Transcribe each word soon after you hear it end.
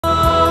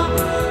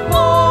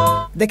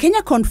The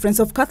Kenya Conference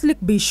of Catholic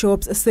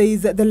Bishops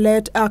says the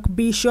late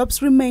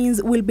Archbishop's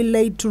remains will be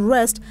laid to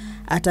rest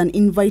at an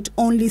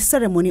invite-only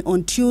ceremony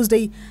on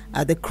Tuesday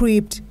at the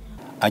crypt.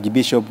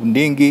 Archbishop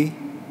Ndingi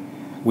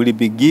will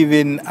be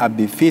given a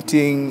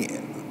befitting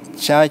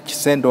church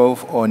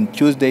send-off on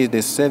Tuesday, the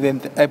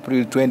 7th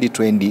April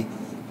 2020,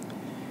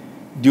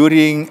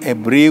 during a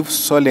brief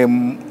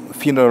solemn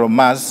funeral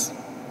mass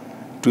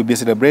to be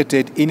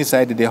celebrated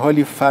inside the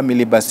Holy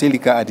Family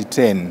Basilica at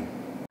 10.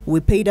 We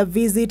paid a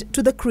visit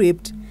to the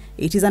crypt.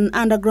 It is an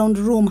underground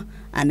room,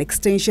 an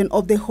extension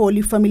of the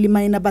Holy Family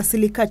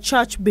Basilica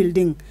church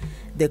building.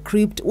 The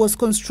crypt was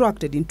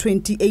constructed in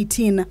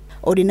 2018.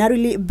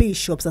 Ordinarily,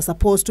 bishops are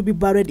supposed to be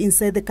buried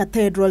inside the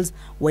cathedrals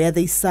where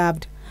they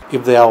served.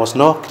 If there was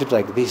no crypt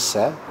like this,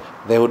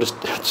 they would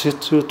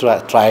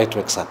try to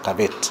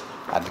excavate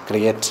and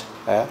create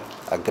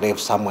a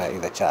grave somewhere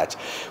in the church,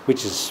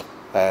 which is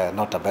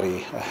not a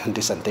very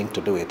decent thing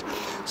to do it.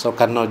 So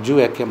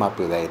Kanojue came up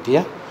with the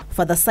idea.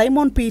 Father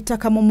Simon Peter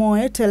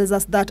Kamomoe tells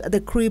us that the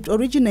crypt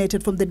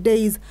originated from the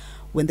days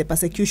when the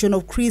persecution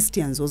of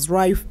Christians was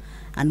rife,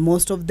 and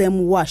most of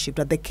them worshipped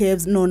at the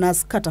caves known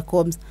as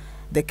catacombs.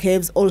 The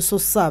caves also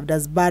served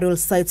as burial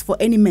sites for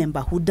any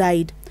member who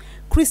died.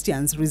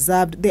 Christians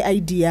reserved the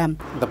idea.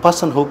 The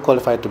person who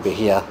qualified to be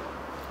here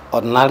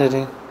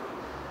ordinarily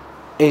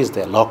is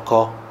the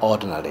local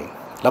ordinary.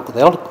 The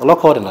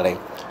local ordinary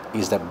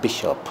is the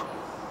bishop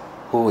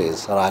who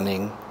is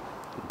running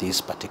this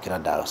particular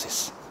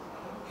diocese.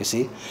 You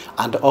see,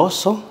 and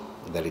also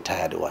the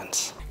retired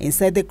ones.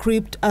 Inside the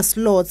crypt are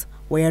slots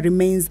where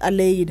remains are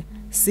laid.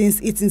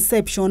 Since its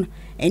inception,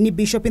 any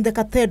bishop in the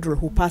cathedral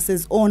who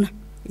passes on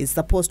is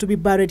supposed to be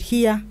buried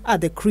here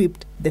at the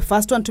crypt. The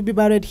first one to be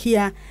buried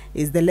here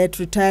is the late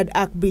retired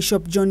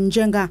Archbishop John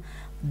Njenga.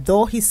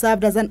 Though he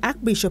served as an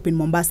archbishop in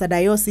Mombasa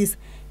Diocese,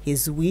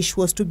 his wish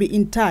was to be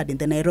interred in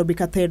the Nairobi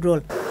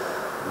Cathedral.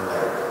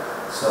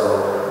 So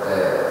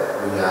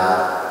we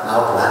are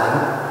now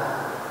planning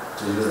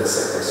to use the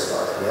sacred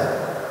slot here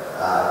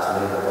to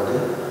lay the body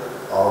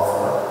of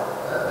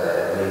the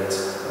late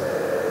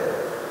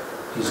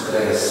His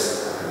Grace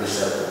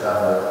Archbishop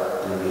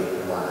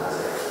Mwana.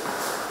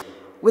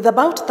 With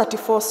about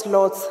 34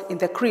 slots in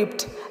the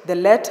crypt, the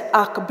late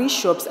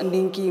Archbishop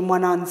Ndingi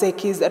Mwana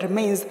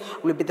remains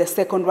will be the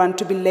second one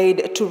to be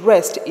laid to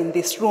rest in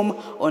this room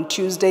on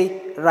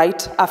Tuesday,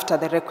 right after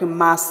the Requiem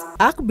Mass.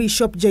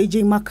 Archbishop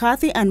J.J.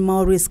 McCarthy and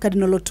Maurice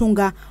Cardinal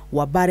Otunga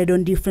were buried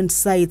on different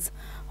sites.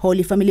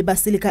 Holy Family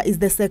Basilica is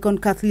the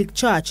second Catholic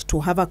church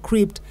to have a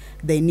crypt.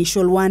 The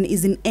initial one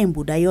is in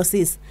Embu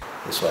Diocese.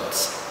 These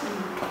ones,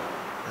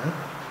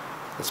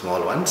 the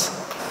small ones,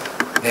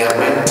 they are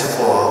meant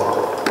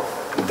for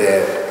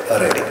the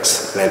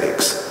relics.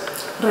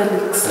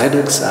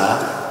 Relics are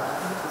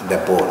the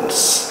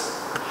bones.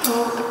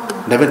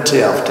 Never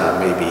after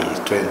maybe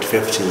 20,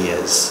 50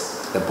 years,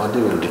 the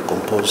body will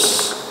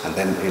decompose and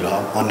then you'll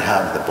only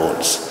have the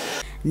bones.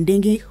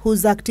 Ndingi,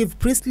 whose active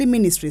priestly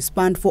ministry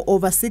spanned for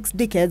over 6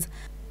 decades,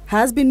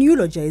 has been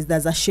eulogized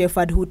as a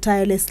shepherd who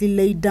tirelessly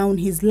laid down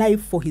his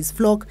life for his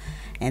flock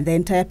and the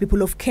entire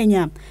people of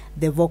Kenya.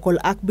 The vocal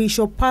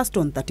Archbishop passed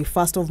on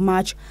 31st of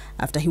March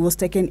after he was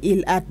taken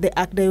ill at the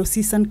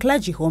Archdiocesan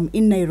Clergy Home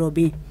in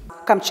Nairobi.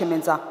 Kamche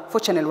Menza for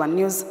Channel 1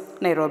 News,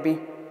 Nairobi.